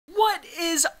What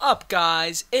is up,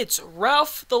 guys? It's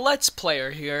Ralph the Let's Player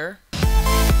here.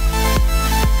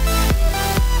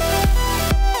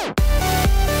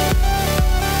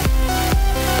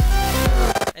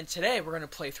 And today we're gonna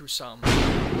play through some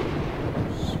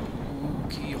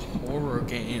spooky horror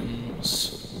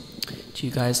games. Do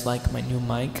you guys like my new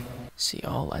mic? See,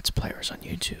 all Let's Players on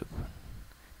YouTube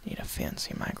need a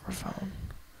fancy microphone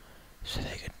so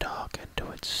they can talk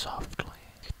into it softly.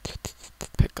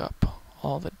 Pick up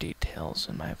all the details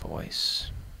in my voice,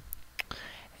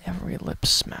 every lip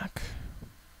smack.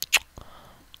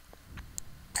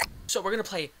 So we're gonna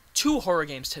play two horror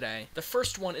games today. The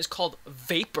first one is called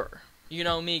Vapor. You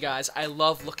know me, guys, I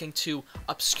love looking to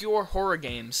obscure horror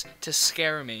games to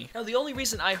scare me. Now, the only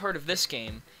reason I heard of this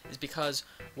game is because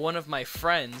one of my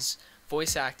friends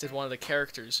voice acted one of the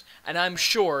characters, and I'm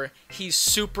sure he's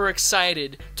super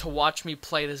excited to watch me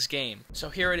play this game. So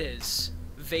here it is,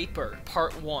 Vapor,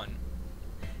 Part 1.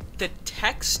 The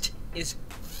text is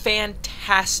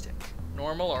fantastic.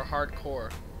 Normal or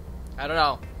hardcore? I don't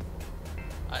know.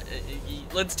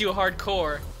 Let's do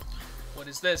hardcore. What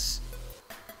is this?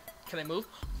 Can I move?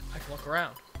 I can look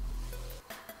around.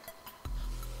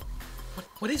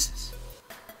 What is this?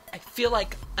 I feel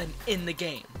like I'm in the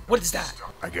game. What is that?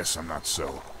 I guess I'm not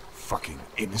so fucking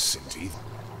innocent either,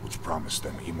 which promised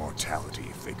them immortality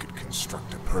if they could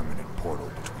construct a permanent portal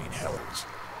between hells,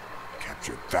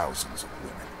 captured thousands of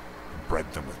women, and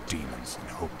bred them with demons in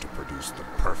hope to produce the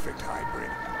perfect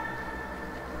hybrid.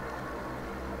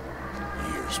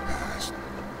 Years passed,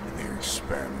 and their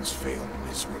experiments failed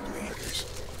miserably.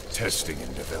 Testing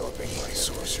and developing my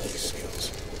sorcery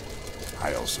skills,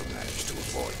 I also managed to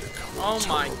avoid the Oh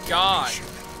my god.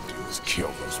 Do is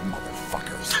kill those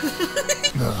motherfuckers.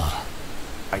 Ugh,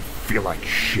 I feel like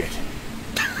shit.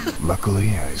 Luckily,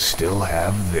 I still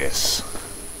have this.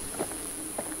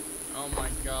 Oh my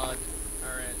god.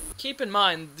 Alright. Keep in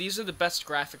mind, these are the best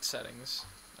graphic settings.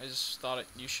 I just thought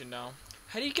you should know.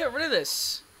 How do you get rid of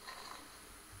this?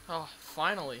 Oh,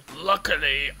 finally.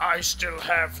 Luckily, I still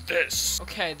have this.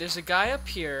 Okay, there's a guy up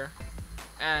here,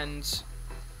 and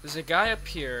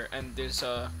there's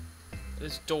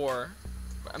this door.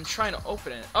 I'm trying to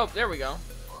open it. Oh, there we go.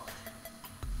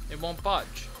 It won't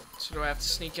budge. So do I have to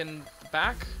sneak in the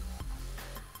back?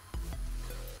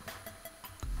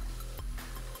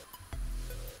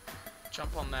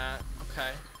 Jump on that.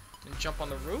 Okay. And jump on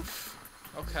the roof.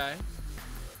 Okay.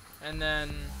 And then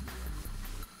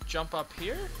jump up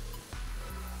here.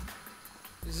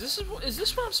 Is this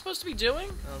what I'm supposed to be doing?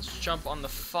 Now let's jump on the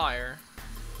fire.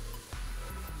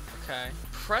 Okay.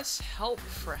 Press help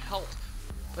for help.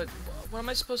 But what am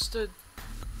I supposed to...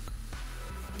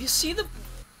 You see the...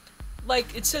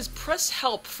 Like, it says press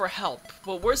help for help.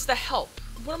 But where's the help?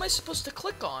 What am I supposed to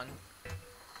click on?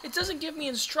 It doesn't give me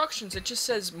instructions. It just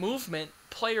says movement,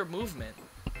 player movement.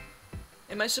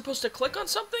 Am I supposed to click on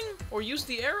something? Or use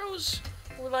the arrows?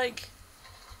 Or like...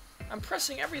 I'm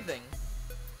pressing everything.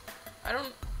 I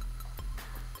don't...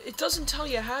 It doesn't tell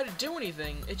you how to do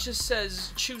anything. It just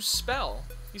says choose spell.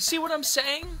 You see what I'm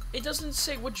saying? It doesn't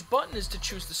say which button is to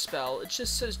choose the spell. It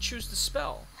just says choose the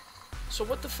spell. So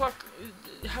what the fuck?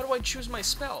 How do I choose my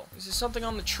spell? Is there something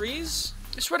on the trees?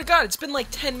 I swear to God, it's been like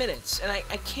 10 minutes, and I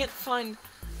can't find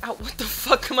out what the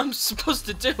fuck am I supposed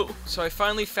to do. So I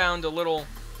finally found a little...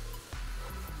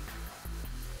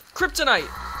 Kryptonite!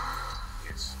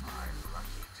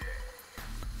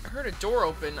 I heard a door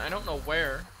open, I don't know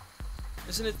where.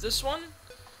 Isn't it this one?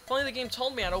 If only the game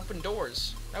told me I'd open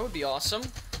doors. That would be awesome.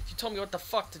 If you told me what the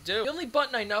fuck to do. The only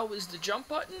button I know is the jump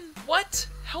button. What?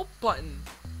 Help button.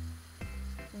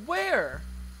 Where?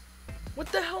 What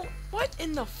the hell? What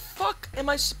in the fuck am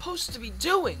I supposed to be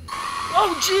doing?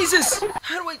 Oh, Jesus!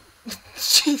 How do I...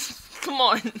 Jesus, come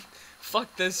on.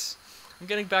 Fuck this. I'm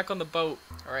getting back on the boat.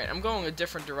 Alright, I'm going a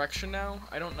different direction now.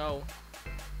 I don't know.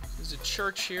 There's a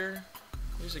church here.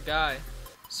 There's a guy.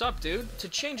 What's up, dude? To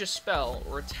change a spell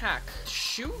or attack,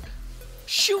 shoot?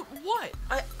 Shoot what?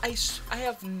 I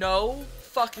have no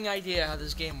fucking idea how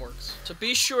this game works. So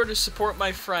be sure to support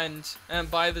my friend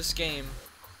and buy this game.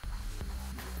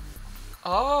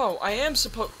 Oh, I am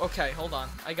supposed... Okay, hold on.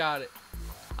 I got it.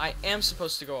 I am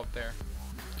supposed to go up there.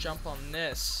 Jump on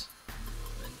this.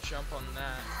 Then jump on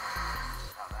that.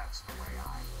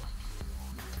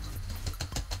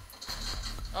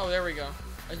 Oh, there we go.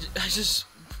 I just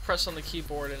press on the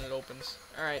keyboard and it opens.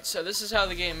 Alright, so this is how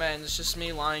the game ends. It's just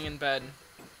me lying in bed.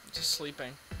 Just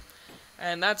sleeping.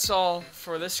 And that's all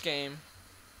for this game.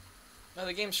 Now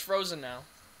the game's frozen now.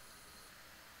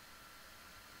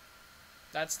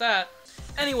 That's that.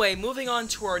 Anyway, moving on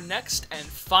to our next and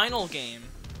final game.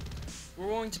 we're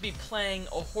going to be playing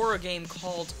a horror game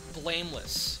called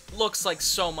Blameless. Looks like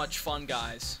so much fun,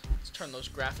 guys. Let's turn those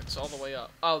graphics all the way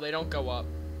up. Oh, they don't go up.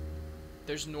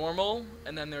 There's normal,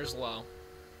 and then there's low.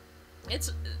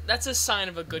 That's a sign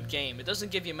of a good game. It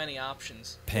doesn't give you many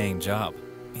options. Paying job.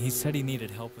 He said he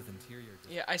needed help with interior.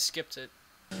 Yeah, I skipped it.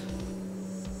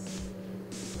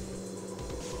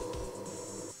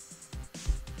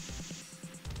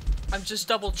 I'm just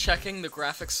double checking the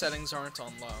graphics settings aren't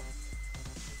on low.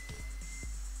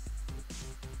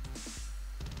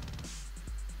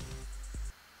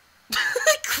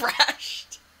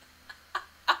 Crashed.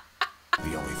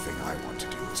 The only thing I want to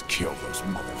do is kill those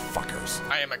motherfuckers.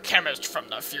 I am a chemist from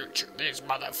the future. These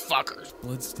motherfuckers.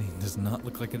 Bloodstain does not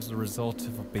look like it's the result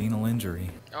of a banal injury.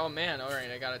 Oh man,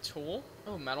 alright, I got a tool.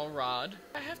 Oh, metal rod.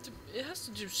 It has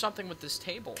to do something with this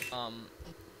table.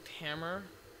 Hammer.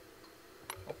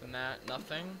 Open that,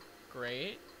 nothing.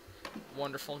 Great.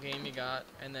 Wonderful game you got.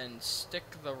 And then stick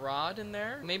the rod in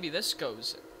there. Maybe this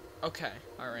goes. Okay,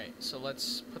 alright, so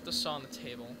let's put the saw on the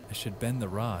table. I should bend the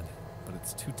rod, but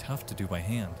it's too tough to do by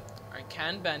hand. I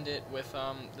can bend it with,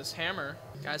 this hammer.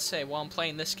 Gotta say, while I'm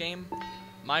playing this game,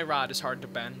 my rod is hard to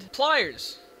bend.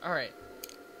 Pliers! Alright.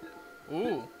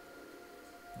 Ooh.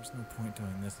 There's no point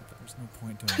doing this at the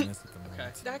moment. Okay,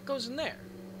 that goes in there.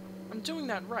 I'm doing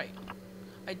that right.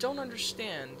 I don't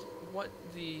understand what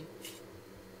the...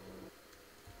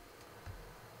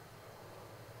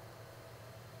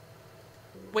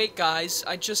 Wait, guys,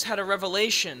 I just had a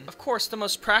revelation. Of course, the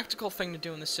most practical thing to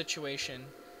do in this situation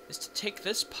is to take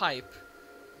this pipe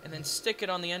and then stick it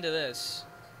on the end of this.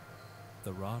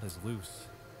 The rod is loose.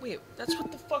 Wait, that's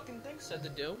what the fucking thing said to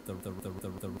do.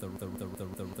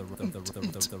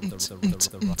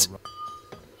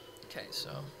 Okay, so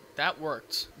that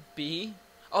worked. B.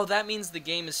 Oh, that means the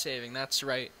game is saving. That's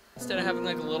right. Instead of having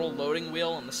like a little loading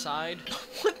wheel on the side.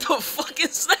 What the fuck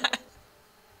is that?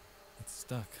 It's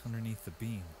stuck underneath the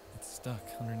beam. It's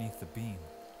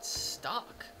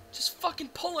Stuck? Just fucking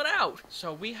pull it out.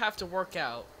 So we have to work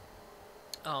out,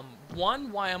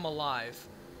 one, why I'm alive,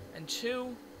 and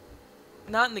two,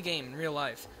 not in the game, in real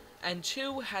life, and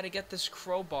two, how to get this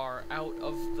crowbar out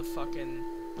of the fucking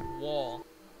wall.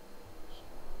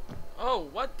 Oh,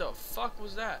 what the fuck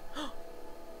was that?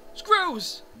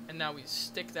 Screws! And now we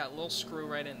stick that little screw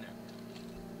right in there.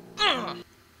 Ugh.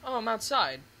 Oh, I'm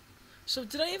outside. So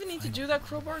did I even need to do that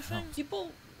crowbar thing?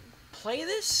 People play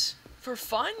this for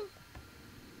fun?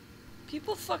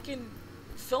 People fucking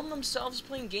film themselves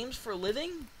playing games for a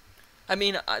living? I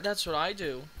mean, that's what I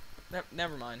do.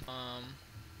 Never mind.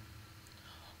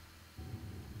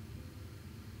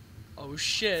 Oh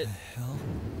shit. The hell?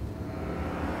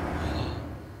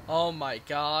 Oh my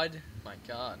god. My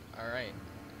god. Alright.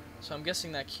 So I'm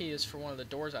guessing that key is for one of the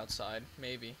doors outside.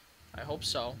 Maybe. I hope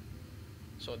so.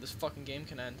 So this fucking game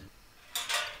can end.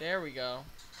 There we go.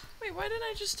 Wait, why didn't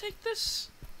I just take this?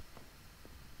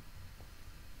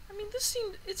 I mean, this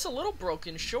seemed... It's a little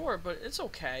broken, sure, but it's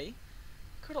okay.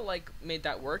 Could have, like, made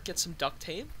that work. Get some duct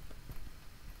tape.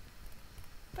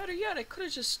 Better yet, I could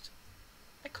have just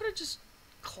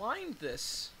climbed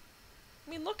this. I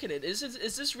mean, look at it. Is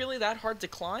this really that hard to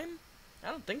climb?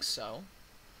 I don't think so.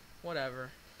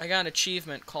 Whatever. I got an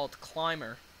achievement called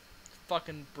Climber.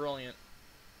 Fucking brilliant.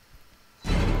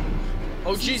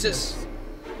 Oh, Jesus!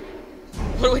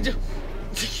 What do we do?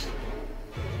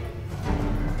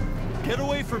 Get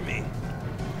away from me!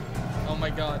 Oh my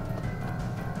god.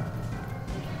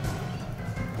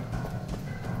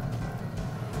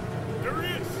 There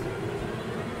he is!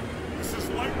 This is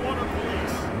Lightwater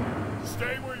Police.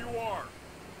 Stay where you are.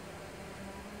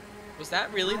 Was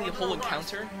that really the whole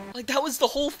encounter? Like, that was the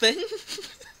whole thing?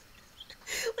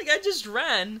 Like, I just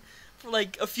ran for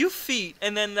like a few feet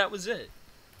and then that was it.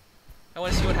 I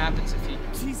want to see what happens if he...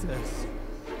 Jesus!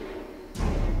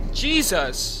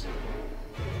 Jesus!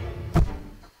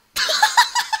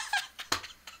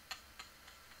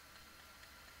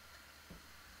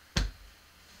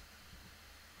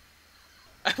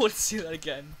 I want to see that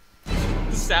again.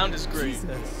 The sound is great.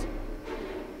 Jesus!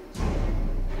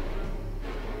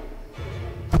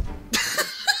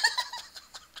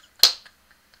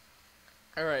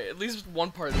 Alright, at least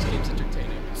one part of this game's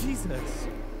entertaining. Jesus!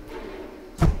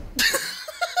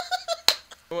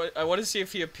 I want to see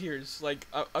if he appears. Like,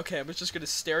 okay, I'm just gonna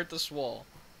stare at this wall.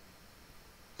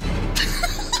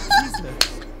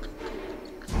 Jesus!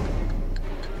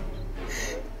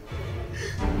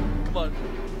 Come on.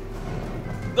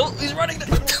 No, he's running!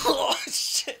 Oh,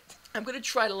 shit! I'm gonna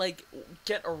try to, like,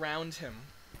 get around him.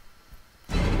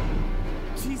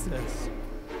 Jesus!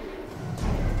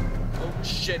 Oh,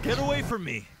 shit. Get away from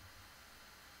me!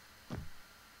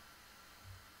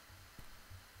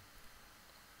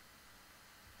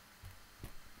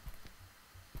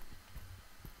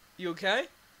 You okay?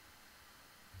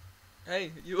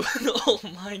 Hey, you. Oh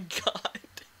my god.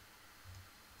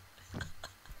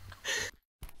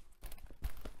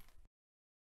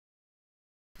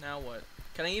 Now what?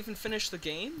 Can I even finish the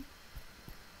game?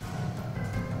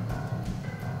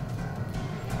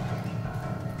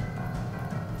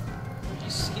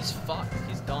 He's fucked.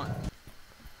 He's done.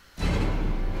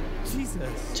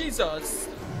 Jesus. Jesus.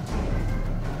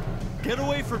 Get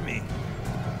away from me.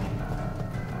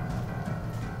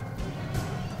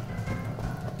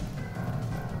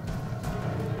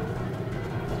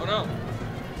 Oh no.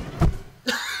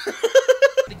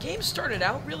 The game started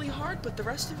out really hard, but the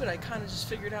rest of it I kind of just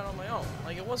figured out on my own.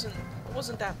 Like it wasn't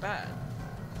that bad.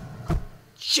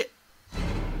 Shit.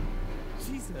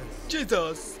 Jesus.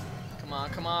 Jesus. Come on,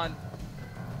 come on.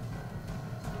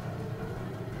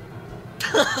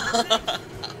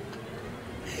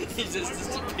 He just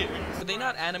disappeared. Did they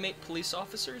not animate police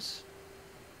officers?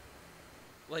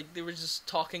 Like they were just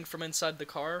talking from inside the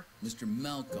car? Mr.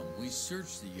 Malcolm, we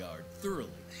searched the yard thoroughly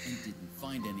and didn't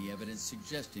find any evidence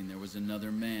suggesting there was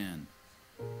another man.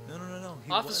 No.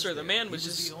 Officer, the man was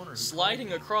just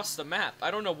sliding across the map.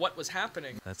 I don't know what was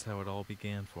happening. That's how it all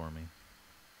began for me.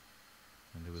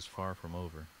 And it was far from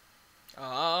over.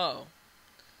 Oh.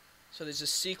 So there's a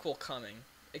sequel coming.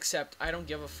 Except I don't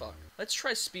give a fuck. Let's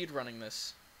try speedrunning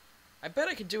this. I bet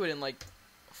I could do it in like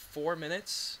 4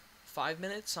 minutes, 5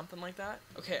 minutes, something like that.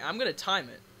 Okay, I'm gonna time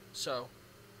it. So,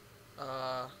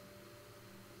 gonna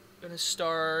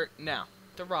start now.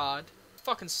 The rod.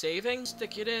 Fucking saving.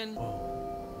 Stick it in.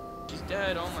 She's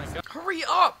dead. Oh my god. Hurry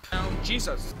up! Oh,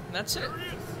 Jesus. And that's it.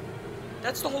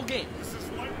 That's the whole game. This is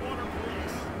Lightwater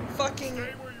Police. Fucking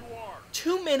Stay where you are.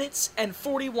 2 minutes and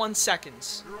 41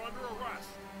 seconds. You're under arrest.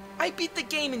 I beat the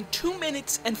game in 2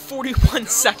 minutes and 41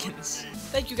 seconds.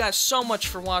 Thank you guys so much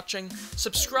for watching.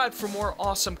 Subscribe for more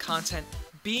awesome content.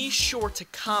 Be sure to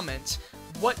comment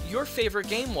what your favorite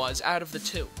game was out of the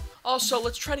two. Also,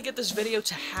 let's try to get this video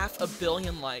to 500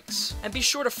 million likes. And be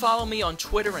sure to follow me on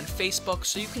Twitter and Facebook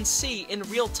so you can see in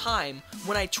real time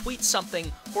when I tweet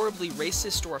something horribly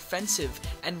racist or offensive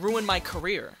and ruin my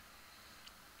career.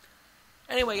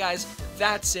 Anyway guys,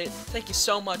 that's it. Thank you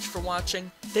so much for watching.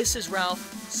 This is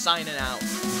Ralph, signing out.